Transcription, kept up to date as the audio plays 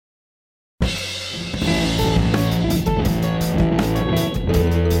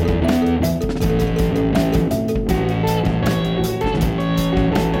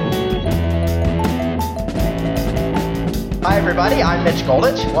everybody. I'm Mitch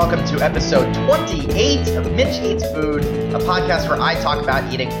Goldich. Welcome to episode 28 of Mitch Eats Food, a podcast where I talk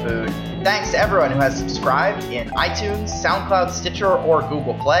about eating food. Thanks to everyone who has subscribed in iTunes, SoundCloud, Stitcher, or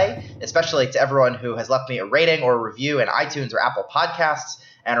Google Play, especially to everyone who has left me a rating or a review in iTunes or Apple Podcasts.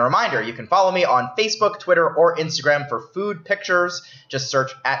 And a reminder, you can follow me on Facebook, Twitter, or Instagram for food pictures. Just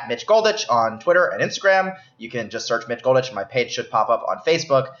search at Mitch Goldich on Twitter and Instagram. You can just search Mitch Goldich and my page should pop up on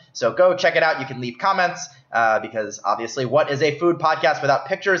Facebook. So go check it out. You can leave comments because obviously what is a food podcast without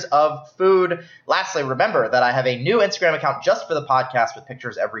pictures of food? Lastly, remember that I have a new Instagram account just for the podcast with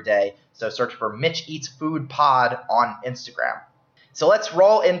pictures every day. So search for Mitch Eats Food Pod on Instagram. So let's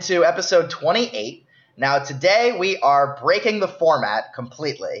roll into episode 28. Now, today we are breaking the format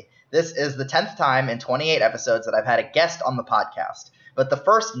completely. This is the 10th time in 28 episodes that I've had a guest on the podcast. But the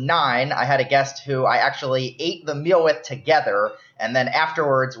first 9, I had a guest who I actually ate the meal with together, and then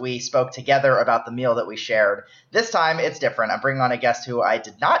afterwards we spoke together about the meal that we shared. This time it's different. I'm bringing on a guest who I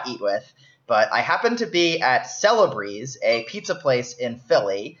did not eat with, but I happened to be at Celebrezze, a pizza place in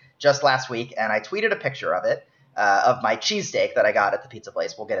Philly, just last week, and I tweeted a picture of it, of my cheesesteak that I got at the pizza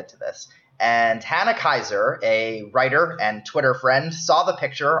place. We'll get into this. And Hannah Kaiser, a writer and Twitter friend, saw the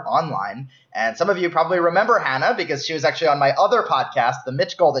picture online. And some of you probably remember Hannah because she was actually on my other podcast, the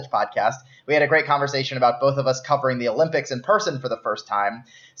Mitch Goldich podcast. We had a great conversation about both of us covering the Olympics in person for the first time.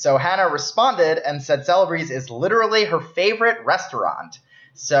 So Hannah responded and said Celebrezze is literally her favorite restaurant.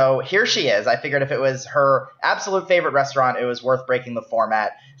 So here she is. I figured if it was her absolute favorite restaurant, it was worth breaking the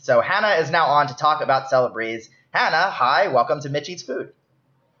format. So Hannah is now on to talk about Celebrezze. Hannah, hi. Welcome to Mitch Eats Food.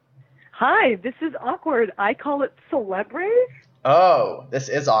 Hi, this is awkward. I call it Celebrezze. Oh, this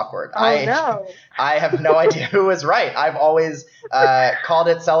is awkward. No. I have no idea who was right. I've always called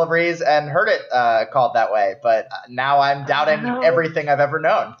it Celebrezze and heard it called that way, but now I'm doubting everything I've ever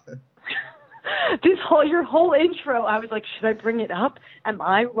known. Your whole intro, I was like, should I bring it up? Am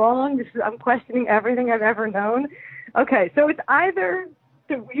I wrong? I'm questioning everything I've ever known. Okay, so it's either,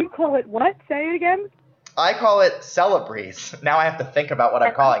 you call it what? Say it again. I call it Celebrezze. Now I have to think about what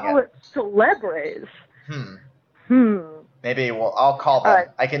I'm calling it. I call it Celebrezze. Maybe I'll call them. Right.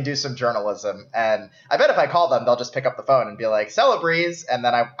 I can do some journalism. And I bet if I call them, they'll just pick up the phone and be like, Celebrezze, and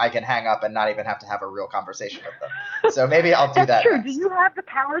then I can hang up and not even have to have a real conversation with them. So maybe I'll do that. That's true. Next. Do you have the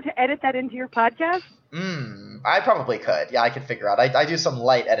power to edit that into your podcast? I probably could. Yeah, I could figure out. I do some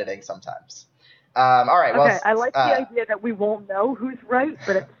light editing sometimes. All right. Okay, well, I like the idea that we won't know who's right,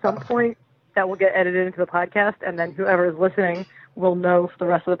 but at some point that will get edited into the podcast, and then whoever is listening will know for the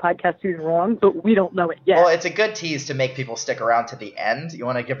rest of the podcast who's wrong, but we don't know it yet. Well, it's a good tease to make people stick around to the end. You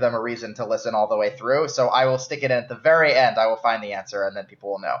want to give them a reason to listen all the way through, so I will stick it in at the very end. I will find the answer, and then people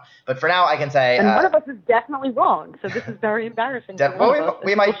will know. But for now, I can say... And one of us is definitely wrong, so this is very embarrassing for one of us,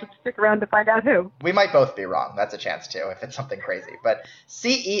 we might should stick around to find out who. We might both be wrong. That's a chance, too, if it's something crazy. But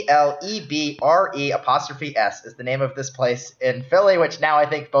Celebre' is the name of this place in Philly, which now I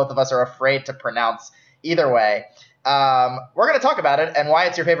think both of us are afraid to pronounce either way. We're going to talk about it and why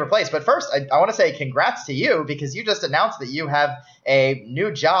it's your favorite place. But first, I want to say congrats to you because you just announced that you have a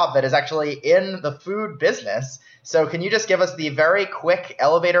new job that is actually in the food business. So can you just give us the very quick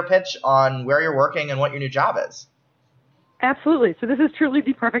elevator pitch on where you're working and what your new job is? Absolutely. So this is truly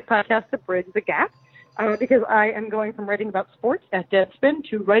the perfect podcast to bridge the gap because I am going from writing about sports at Deadspin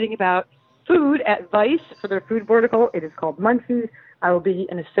to writing about food at Vice for their food vertical. It is called Munchies. I will be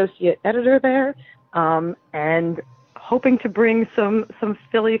an associate editor there. And hoping to bring some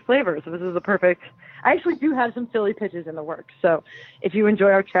Philly flavors. So this is the perfect. I actually do have some Philly pitches in the works. So if you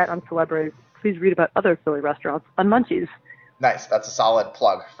enjoy our chat on Celebrezze, please read about other Philly restaurants on Munchies. Nice. That's a solid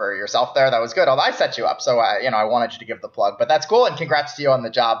plug for yourself there. That was good. Although I set you up, so I wanted you to give the plug. But that's cool, and congrats to you on the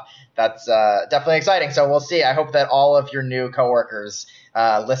job. That's definitely exciting. So we'll see. I hope that all of your new coworkers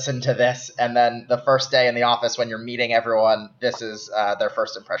listen to this, and then the first day in the office when you're meeting everyone, this is their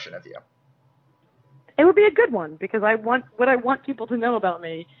first impression of you. It would be a good one because what I want people to know about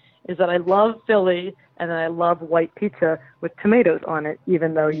me is that I love Philly and that I love white pizza with tomatoes on it,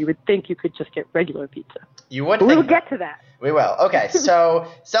 even though you would think you could just get regular pizza. You would. But we'll get to that. We will. Okay, so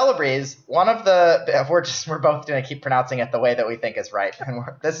Celebrezze, we're both going to keep pronouncing it the way that we think is right. And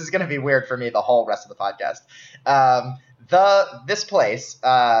this is going to be weird for me the whole rest of the podcast. This place,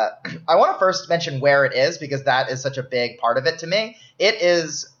 I want to first mention where it is because that is such a big part of it to me. It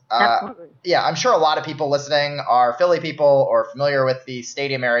is. Yeah, I'm sure a lot of people listening are Philly people or familiar with the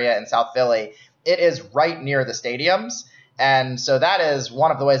stadium area in South Philly. It is right near the stadiums. And so that is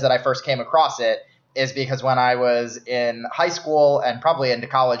one of the ways that I first came across it is because when I was in high school and probably into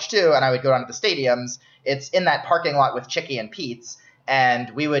college too, and I would go down to the stadiums, it's in that parking lot with Chicky and Pete's. And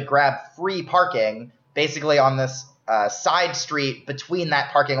we would grab free parking basically on this side street between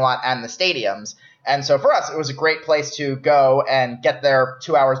that parking lot and the stadiums. And so for us, it was a great place to go and get there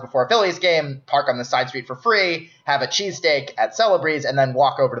 2 hours before a Phillies game, park on the side street for free, have a cheesesteak at Celebrys, and then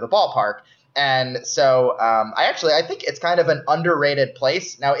walk over to the ballpark. And so I think it's kind of an underrated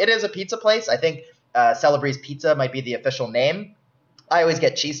place. Now, it is a pizza place. I think Celebrys Pizza might be the official name. I always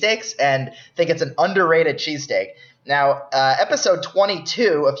get cheesesteaks and think it's an underrated cheesesteak. Now, episode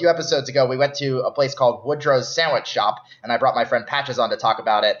 22, a few episodes ago, we went to a place called Woodrow's Sandwich Shop, and I brought my friend Patches on to talk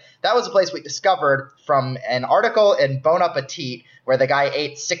about it. That was a place we discovered from an article in Bon Appetit where the guy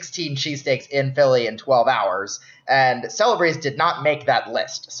ate 16 cheesesteaks in Philly in 12 hours, and Celebrys did not make that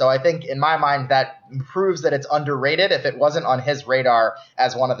list. So I think, in my mind, that proves that it's underrated. If it wasn't on his radar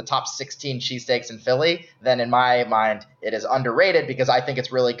as one of the top 16 cheesesteaks in Philly, then in my mind, it is underrated because I think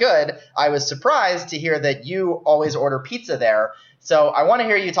it's really good. I was surprised to hear that you always order pizza there. So I want to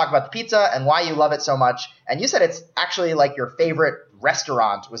hear you talk about the pizza and why you love it so much. And you said it's actually like your favorite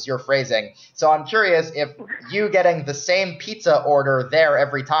restaurant was your phrasing. So I'm curious if you getting the same pizza order there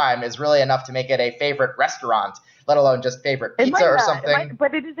every time is really enough to make it a favorite restaurant, let alone just favorite pizza or something.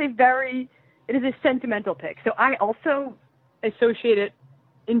 But it is a sentimental pick. So I also associate it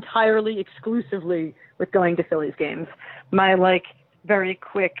entirely, exclusively with going to Phillies games. My very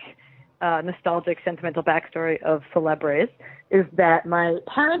quick, nostalgic, sentimental backstory of Celebrys is that my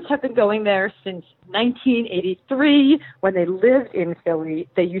parents have been going there since 1983 when they lived in Philly.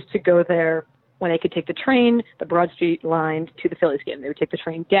 They used to go there when they could take the train, the Broad Street line, to the Phillies game. They would take the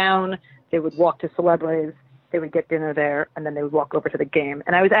train down, they would walk to Celebrys, they would get dinner there, and then they would walk over to the game.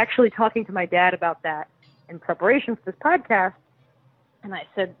 And I was actually talking to my dad about that in preparation for this podcast, and I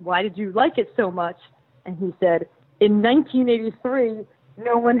said, why did you like it so much? And he said, in 1983,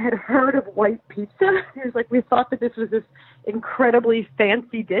 no one had heard of white pizza. He was like, we thought that this was this incredibly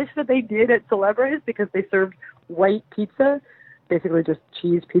fancy dish that they did at Celebrys because they served white pizza, basically just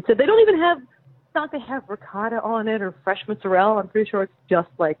cheese pizza. They don't even have, not they have ricotta on it or fresh mozzarella. I'm pretty sure it's just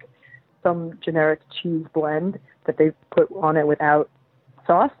like some generic cheese blend that they put on it without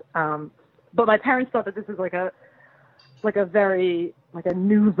sauce. But my parents thought that this was like a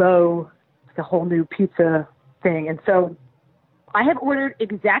nouveau, like a whole new pizza thing. And so I have ordered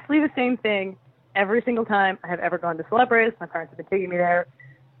exactly the same thing every single time I have ever gone to Celebrys. My parents have been taking me there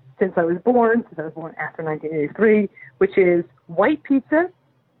since I was born after 1983, which is white pizza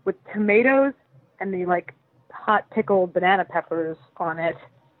with tomatoes and the hot pickled banana peppers on it.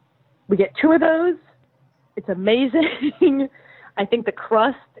 We get 2 of those. It's amazing. I think the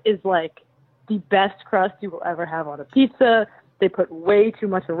crust is the best crust you will ever have on a pizza. They put way too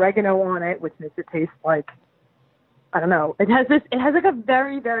much oregano on it, which makes it taste like, I don't know. It has a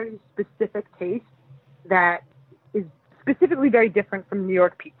very, very specific taste that is specifically very different from New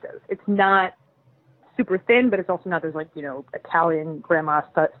York pizzas. It's not super thin, but it's also not those Italian grandma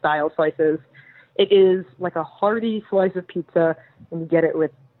style slices. It is like a hearty slice of pizza, and you get it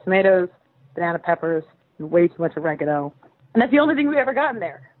with tomatoes, banana peppers, and way too much oregano. And that's the only thing we've ever gotten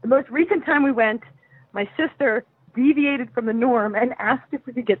there. The most recent time we went, my sister deviated from the norm and asked if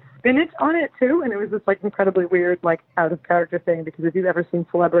we could get spinach on it too, and it was this incredibly weird, out of character thing, because if you've ever seen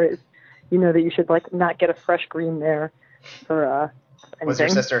Celebrys, you know that you should not get a fresh green there for anything. Was your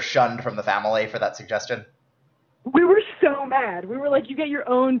sister shunned from the family for that suggestion? We were so mad. We were like, you get your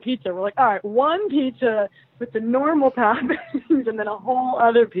own pizza. We're like, all right, one pizza with the normal toppings and then a whole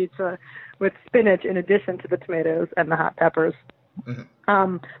other pizza with spinach in addition to the tomatoes and the hot peppers.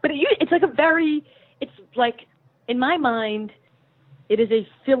 Mm-hmm. But in my mind, it is a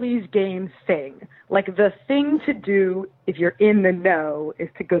Phillies game thing. The thing to do if you're in the know is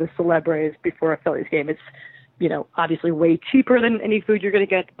to go to Celebrys before a Phillies game. It's, obviously way cheaper than any food you're going to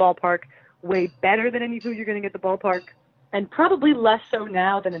get at the ballpark, way better than any food you're going to get at the ballpark, and probably less so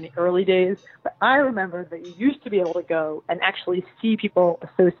now than in the early days. But I remember that you used to be able to go and actually see people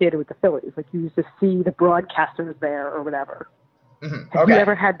associated with the Phillies. You used to see the broadcasters there or whatever. Mm-hmm. Have you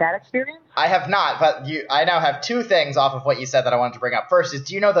ever had that experience? I have not, but I now have 2 things off of what you said that I wanted to bring up. First is,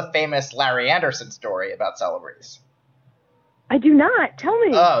 do you know the famous Larry Anderson story about Celebrys? I do not. Tell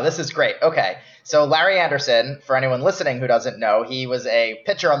me. Oh, this is great. Okay. So Larry Anderson, for anyone listening who doesn't know, he was a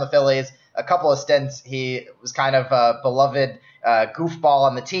pitcher on the Phillies. A couple of stints. He was kind of a beloved goofball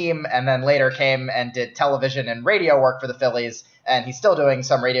on the team, and then later came and did television and radio work for the Phillies, and he's still doing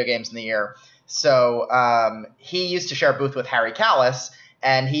some radio games in the year. So he used to share a booth with Harry Kalas,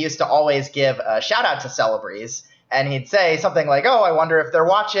 and he used to always give a shout-out to Celebrys. and he'd say something like, oh, I wonder if they're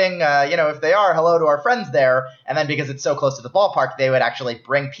watching, if they are, hello to our friends there. And then because it's so close to the ballpark, they would actually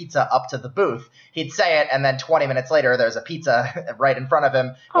bring pizza up to the booth. He'd say it, and then 20 minutes later, there's a pizza right in front of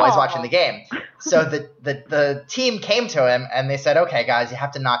him while he's watching the game. So the team came to him, and they said, okay, guys, you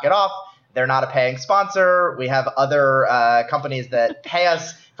have to knock it off. They're not a paying sponsor. We have other companies that pay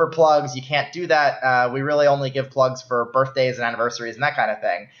us for plugs. You can't do that. We really only give plugs for birthdays and anniversaries and that kind of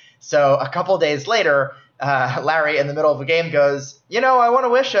thing. So a couple days later, Larry, in the middle of a game, goes, I want to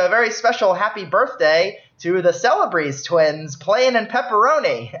wish a very special happy birthday to the Celebrezze twins, Plain and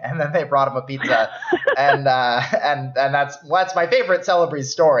Pepperoni. And then they brought him a pizza. and that's my favorite Celebrezze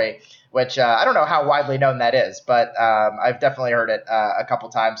story, which I don't know how widely known that is, but I've definitely heard it a couple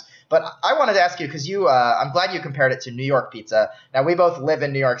times. But I wanted to ask you, because I'm glad you compared it to New York pizza. Now, we both live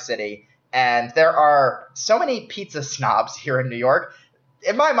in New York City, and there are so many pizza snobs here in New York.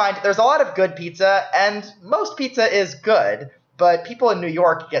 In my mind, there's a lot of good pizza, and most pizza is good, but people in New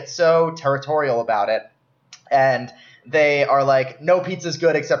York get so territorial about it, and they are like, no pizza's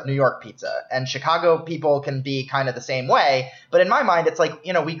good except New York pizza. And Chicago people can be kind of the same way, but in my mind, it's like,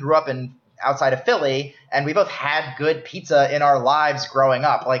 we grew up outside of Philly, and we both had good pizza in our lives growing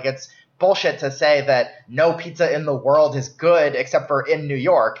up. Like, it's bullshit to say that no pizza in the world is good except for in New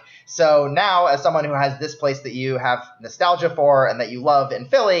York. So now, as someone who has this place that you have nostalgia for and that you love in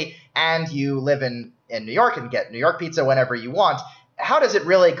Philly, and you live in New York and get New York pizza whenever you want, how does it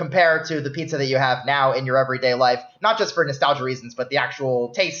really compare to the pizza that you have now in your everyday life, not just for nostalgia reasons, but the actual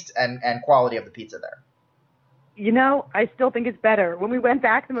taste and quality of the pizza there? I still think it's better. When we went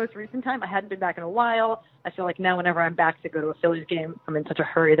back the most recent time, I hadn't been back in a while. I feel like now whenever I'm back to go to a Phillies game, I'm in such a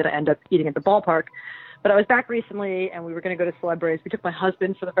hurry that I end up eating at the ballpark. But I was back recently, and we were going to go to Celebrezze. We took my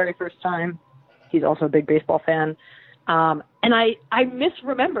husband for the very first time. He's also a big baseball fan. And I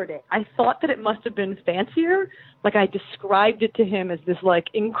misremembered it. I thought that it must have been fancier. Like, I described it to him as this,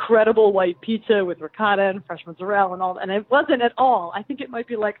 incredible white pizza with ricotta and fresh mozzarella and all. And it wasn't at all. I think it might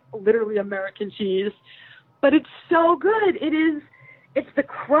be, literally American cheese. But it's so good. It's the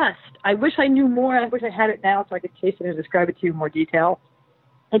crust. I wish I knew more. I wish I had it now so I could taste it and describe it to you in more detail.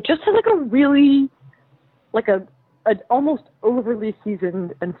 It just has a really, an almost overly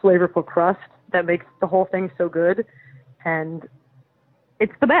seasoned and flavorful crust that makes the whole thing so good. And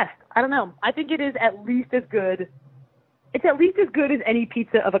it's the best. I don't know. I think it is at least as good. It's at least as good as any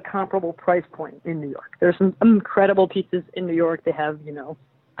pizza of a comparable price point in New York. There's some incredible pizzas in New York. They have,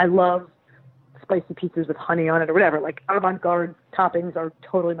 I love spicy pizzas with honey on it or whatever. Avant-garde toppings are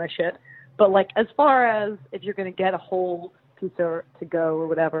totally my shit. But as far as if you're going to get a whole pizza to go or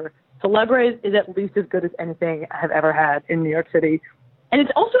whatever, Celebrezze is at least as good as anything I have ever had in New York City. And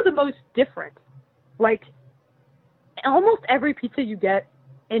it's also the most different. Almost every pizza you get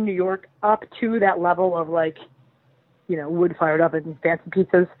in New York up to that level of wood-fired oven fancy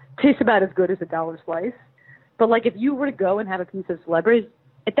pizzas tastes about as good as a dollar slice. But if you were to go and have a piece of Celebrezze,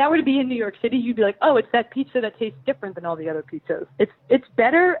 if that were to be in New York City, you'd be like, oh, it's that pizza that tastes different than all the other pizzas. It's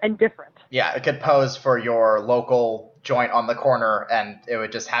better and different. Yeah, it could pose for your local joint on the corner, and it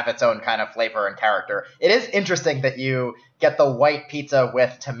would just have its own kind of flavor and character. It is interesting that you get the white pizza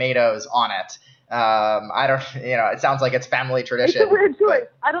with tomatoes on it. I don't, it sounds like it's family tradition. It's a weird choice.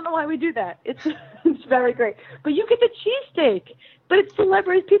 I don't know why we do that. It's very great. But you get the cheesesteak. But it's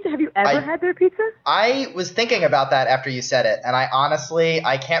Celebrezze pizza. Have you ever had their pizza? I was thinking about that after you said it, and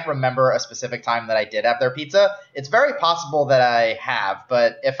I can't remember a specific time that I did have their pizza. It's very possible that I have,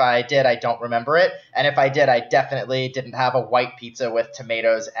 but if I did, I don't remember it. And if I did, I definitely didn't have a white pizza with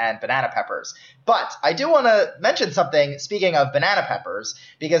tomatoes and banana peppers. But I do want to mention something, speaking of banana peppers,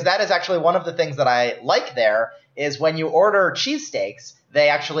 because that is actually one of the things that I like there, is when you order cheesesteaks, they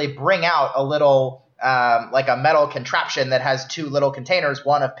actually bring out a little a metal contraption that has two little containers,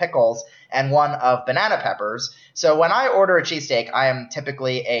 one of pickles and one of banana peppers. So when I order a cheesesteak, I am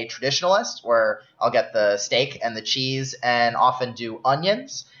typically a traditionalist, where I'll get the steak and the cheese and often do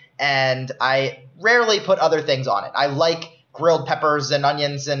onions. And I rarely put other things on it. I like grilled peppers and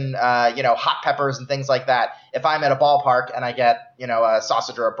onions and, hot peppers and things like that. If I'm at a ballpark and I get, a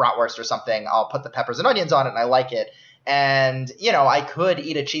sausage or a bratwurst or something, I'll put the peppers and onions on it and I like it. And, I could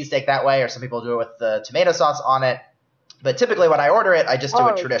eat a cheesesteak that way, or some people do it with the tomato sauce on it. But typically when I order it, I just do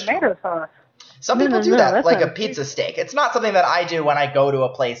it traditional. Tomato sauce. Some people do that, like a pizza steak. It's not something that I do when I go to a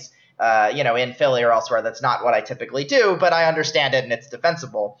place, in Philly or elsewhere. That's not what I typically do, but I understand it and it's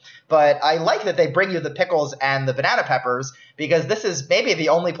defensible. But I like that they bring you the pickles and the banana peppers, because this is maybe the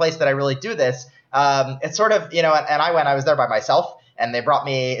only place that I really do this. It's sort of, and I was there by myself. and they brought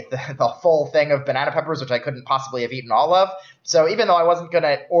me the full thing of banana peppers, which I couldn't possibly have eaten all of. So even though I wasn't going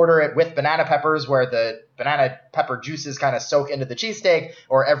to order it with banana peppers, where the banana pepper juices kind of soak into the cheesesteak,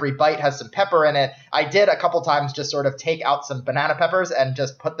 or every bite has some pepper in it, I did a couple times just sort of take out some banana peppers and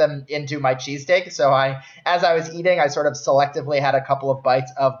just put them into my cheesesteak. So as I was eating, I sort of selectively had a couple of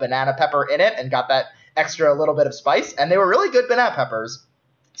bites of banana pepper in it and got that extra little bit of spice. And they were really good banana peppers.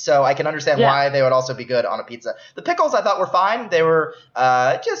 So I can understand why they would also be good on a pizza. The pickles I thought were fine. They were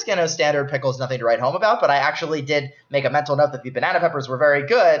just, standard pickles, nothing to write home about. But I actually did make a mental note that the banana peppers were very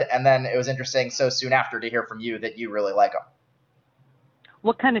good. And then it was interesting so soon after to hear from you that you really like them.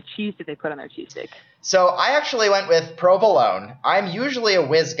 What kind of cheese did they put on their cheesesteak? So I actually went with provolone. I'm usually a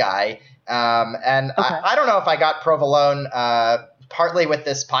whiz guy. And okay. I don't know if I got provolone partly with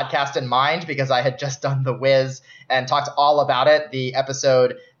this podcast in mind, because I had just done the whiz and talked all about it, the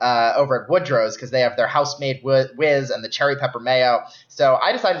episode over at Woodrow's, because they have their house-made whiz and the cherry pepper mayo. So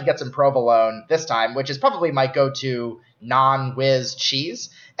I decided to get some provolone this time, which is probably my go-to non-whiz cheese.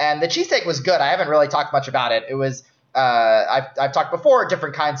 And the cheesesteak was good. I haven't really talked much about it. It was I've talked before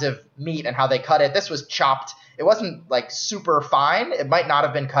different kinds of meat and how they cut it. This was chopped. It wasn't like super fine. It might not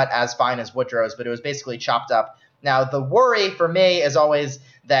have been cut as fine as Woodrow's, but it was basically chopped up. Now, the worry for me is always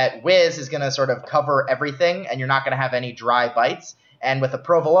that whiz is going to sort of cover everything, and you're not going to have any dry bites. And with a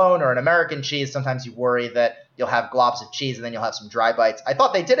provolone or an American cheese, sometimes you worry that you'll have globs of cheese and then you'll have some dry bites. I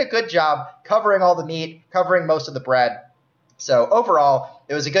thought they did a good job covering all the meat, covering most of the bread. So overall,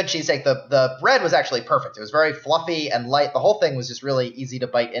 it was a good cheesesteak. The bread was actually perfect. It was very fluffy and light. The whole thing was just really easy to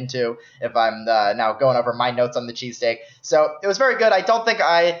bite into, if I'm now going over my notes on the cheesesteak. So it was very good. I don't think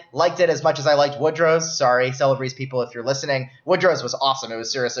I liked it as much as I liked Woodrow's. Sorry, Celebrys people, if you're listening. Woodrow's was awesome. It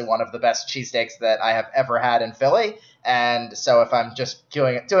was seriously one of the best cheesesteaks that I have ever had in Philly. And so if I'm just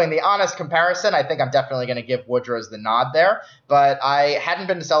doing the honest comparison, I think I'm definitely going to give Woodrow's the nod there. But I hadn't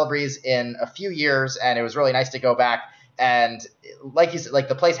been to Celebrys in a few years, and it was really nice to go back. And like you said, like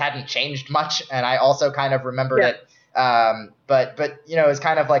the place hadn't changed much, and I also kind of remembered it. But it was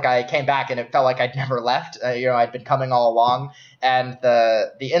kind of like I came back and it felt like I'd never left. I'd been coming all along, and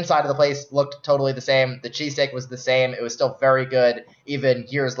the inside of the place looked totally the same. The cheesesteak was the same. It was still very good, even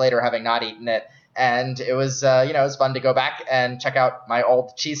years later, having not eaten it. And it was, it was fun to go back and check out my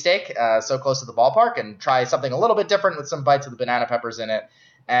old cheesesteak, so close to the ballpark, and try something a little bit different with some bites of the banana peppers in it.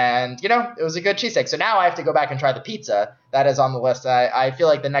 And, it was a good cheesesteak. So now I have to go back and try the pizza. That is on the list. I feel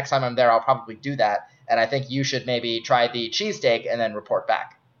like the next time I'm there, I'll probably do that. And I think you should maybe try the cheesesteak and then report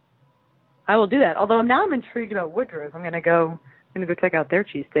back. I will do that. Although now I'm intrigued about Woodrow's. I'm going to go check out their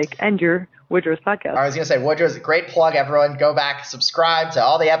cheesesteak and your Woodrow's podcast. I was going to say, Woodrow's, a great plug, everyone. Go back, subscribe to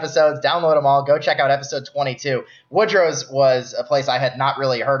all the episodes, download them all. Go check out episode 22. Woodrow's was a place I had not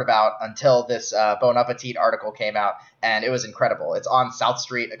really heard about until this Bon Appetit article came out, and it was incredible. It's on South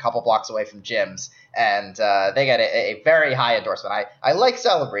Street, a couple blocks away from Jim's, and they get a very high endorsement. I like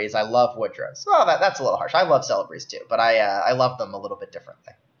Celebrys. I love Woodrow's. Well, that's a little harsh. I love Celebrys too, but I love them a little bit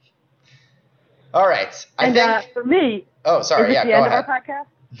differently. All right. I think for me. Oh, sorry. Is it the end of our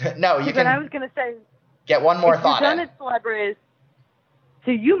podcast? No, you can. Then I was going to say. Get one more thought. You've done it, Celebrys.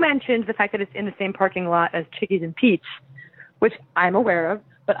 So you mentioned the fact that it's in the same parking lot as Chickies and Pete's, which I'm aware of,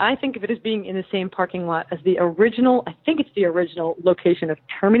 but I think of it as being in the same parking lot as the original. I think it's the original location of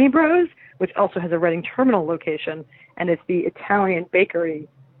Termini Bros, which also has a Reading Terminal location, and it's the Italian bakery.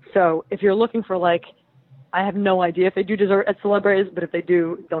 So if you're looking for I have no idea if they do dessert at Celebrys, but if they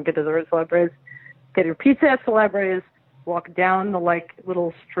do, don't get dessert at Celebrys. Get your pizza at Celebrys, walk down the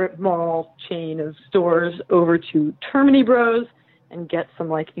little strip mall chain of stores over to Termini Bros and get some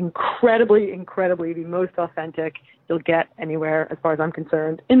incredibly the most authentic you'll get anywhere, as far as I'm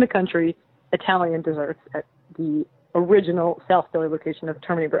concerned, in the country, Italian desserts at the original South Philly location of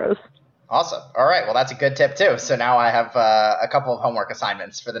Termini Bros. Awesome. All right. Well, that's a good tip too. So now I have a couple of homework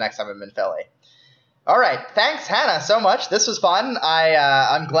assignments for the next time I'm in Philly. All right. Thanks, Hannah, so much. This was fun.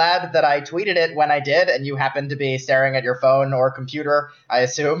 I'm glad that I tweeted it when I did, and you happened to be staring at your phone or computer, I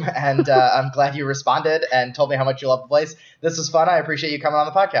assume. And I'm glad you responded and told me how much you love the place. This was fun. I appreciate you coming on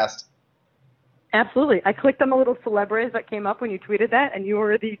the podcast. Absolutely. I clicked on the little Celebrys that came up when you tweeted that, and you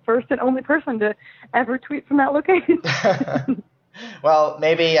were the first and only person to ever tweet from that location. Well,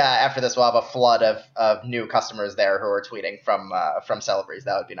 maybe after this we'll have a flood of new customers there who are tweeting from Celebrys.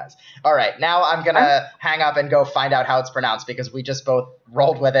 That would be nice. All right, now I'm going to hang up and go find out how it's pronounced, because we just both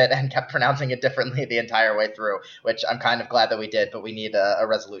rolled with it and kept pronouncing it differently the entire way through, which I'm kind of glad that we did, but we need a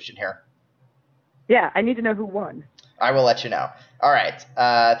resolution here. Yeah, I need to know who won. I will let you know. All right.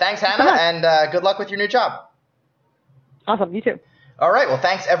 Thanks, Hannah, and good luck with your new job. Awesome. You too. All right, well,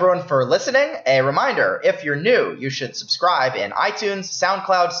 thanks everyone for listening. A reminder, if you're new, you should subscribe in iTunes,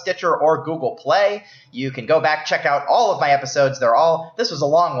 SoundCloud, Stitcher, or Google Play. You can go back, check out all of my episodes. This was a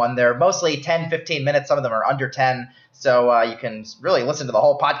long one. They're mostly 10, 15 minutes. Some of them are under 10. So you can really listen to the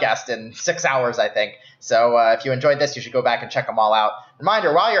whole podcast in 6 hours, I think. So if you enjoyed this, you should go back and check them all out.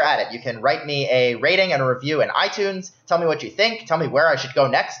 Reminder, while you're at it, you can write me a rating and a review in iTunes. Tell me what you think. Tell me where I should go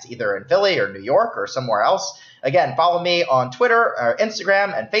next, either in Philly or New York or somewhere else. Again, follow me on Twitter, or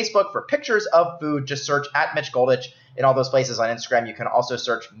Instagram, and Facebook for pictures of food. Just search at Mitch Goldich in all those places on Instagram. You can also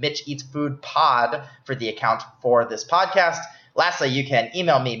search Mitch Eats Food Pod for the account for this podcast. Lastly, you can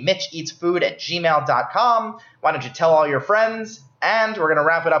email me, mitcheatsfood@gmail.com. Why don't you tell all your friends? And we're going to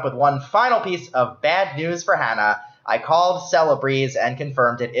wrap it up with one final piece of bad news for Hannah. I called Celebreeze and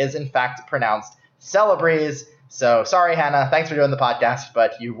confirmed it is, in fact, pronounced Celebreeze. So sorry, Hannah. Thanks for doing the podcast,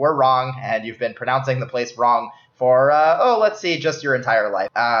 but you were wrong, and you've been pronouncing the place wrong for, just your entire life.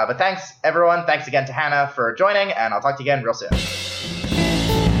 But thanks, everyone. Thanks again to Hannah for joining, and I'll talk to you again real soon.